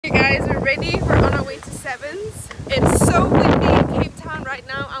sevens. It's so windy in Cape Town right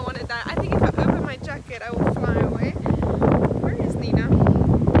now. I want to die. I think if I open my jacket, I will fly away. Where is Nina?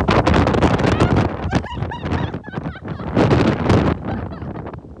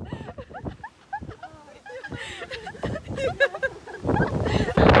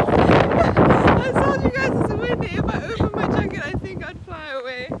 I told you guys it's windy. If I open my jacket, I think I'd fly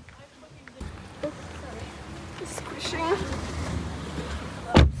away. It's squishing.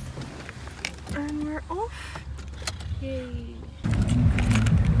 And we're off. Yay.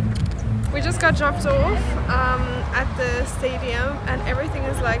 We just got dropped off at the stadium and everything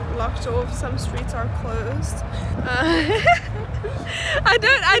is like blocked off. Some streets are closed.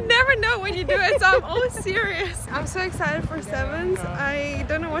 I never know when you do it, so I'm always serious. I'm so excited for sevens. I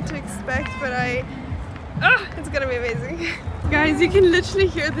don't know what to expect, but it's gonna be amazing. Guys, you can literally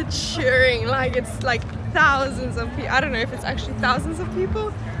hear the cheering, like it's like thousands of people. I don't know if it's actually thousands of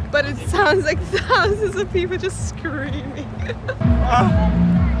people, but it sounds like thousands of people just screaming. Oh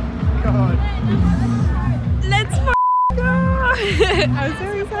God. Let's go! I'm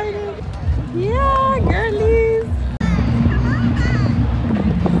so excited. Yeah, girlies.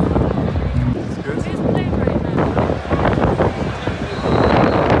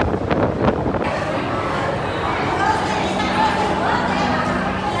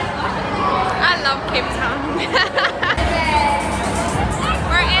 Cape Town. We're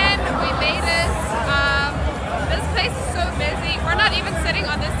in, we made it. This place is so busy. We're not even sitting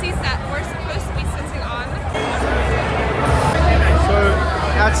on the seats that we're supposed to be sitting on. So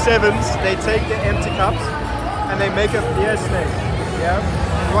at sevens, they take the empty cups and they make a beer snake. Yeah.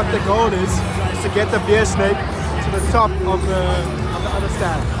 And what the goal is to get the beer snake to the top of the other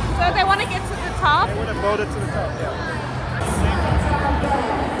stand. So they want to get to the top? They want to build it to the top, yeah.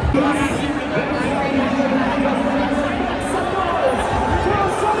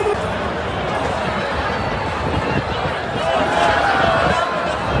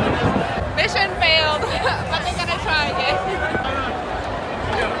 Mission failed, but they're gonna try again.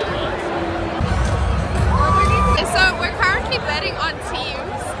 So we're currently betting on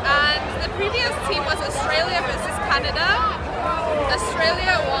teams, and the previous team was Australia versus Canada.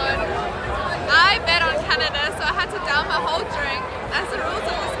 Australia won. I bet on Canada, so I had to down my whole drink. That's the rules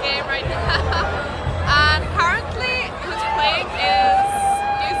of this game right now. And currently, who's playing is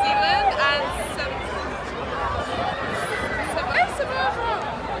New Zealand and where is it?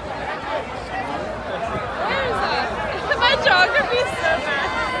 My geography is so bad.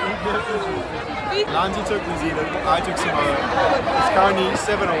 Lanzi took New Zealand, I took Samoa. It's currently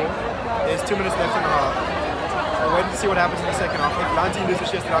 7-all. There's 2 minutes left in the half. We're waiting to see what happens in the second half. If Lanzi loses,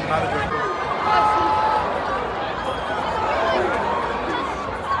 she has to have another drink.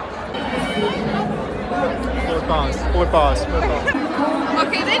 Forward pass.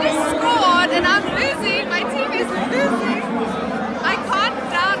 Okay, they just scored and I'm losing. My team is losing. I can't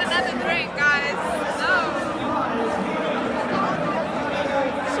down another drink, guys. No.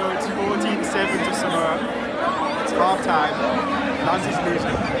 So it's 14-7 to Samoa. It's half time. Lanzi's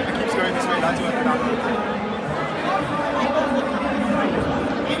losing. It keeps going this way. Lanzi will have to down another drink.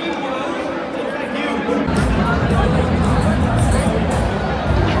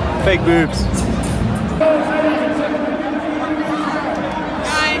 Fake boobs.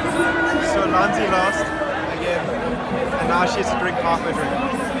 Guys. So Lanzi lost again, and now she has to drink half a drink.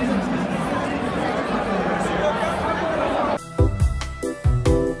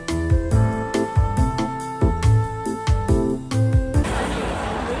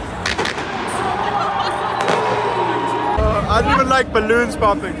 I don't even like balloons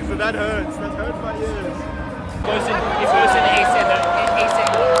popping, so that hurts. That hurts my ears. It goes in ace in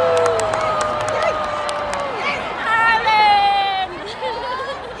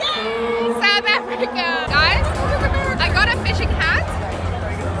South Africa. Guys, I got a fishing hat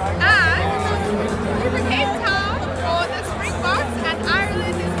and in Cape Town for the Springboks and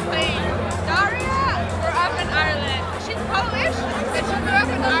Ireland is playing. Daria grew up in Ireland. She's Polish, but she grew up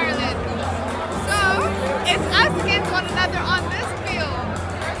in Ireland. So it's us against one another on this field.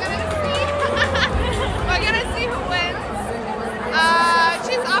 We're gonna see. We're gonna see who wins.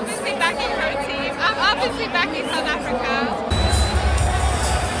 She's obviously backing her team. I'm obviously backing South Africa.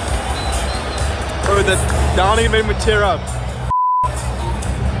 Oh, the Downing made me tear up.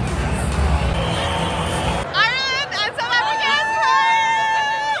 Ireland and South Africa is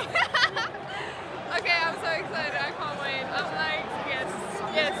playing! Okay, I'm so excited. I can't wait. I'm like, yes.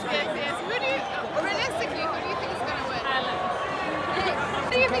 Realistically, who do you think is going to win? Ireland.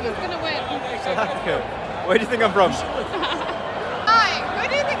 Who do you think is going to win? South Africa. Where do you think I'm from? Hi,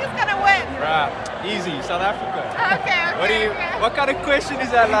 who do you think is going to win? Right, easy, South Africa. Okay. What kind of question is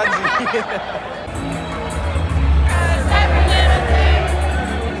that, Lanzi?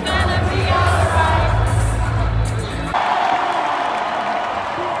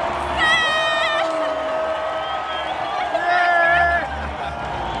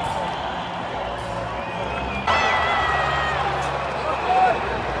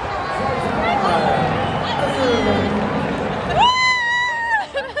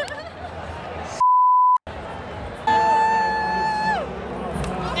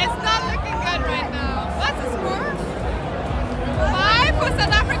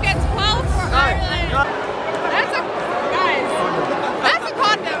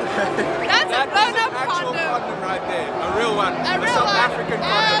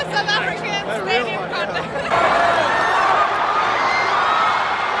 South African stadium contest.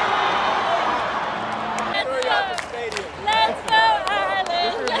 Let's go,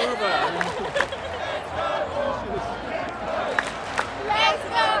 Ireland! Let's go, Ireland! Let's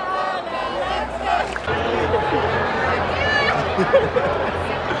go!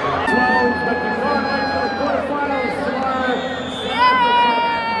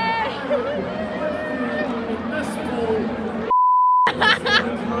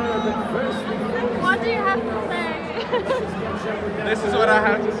 What do you have to say? This is what I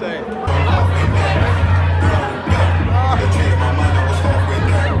have to say.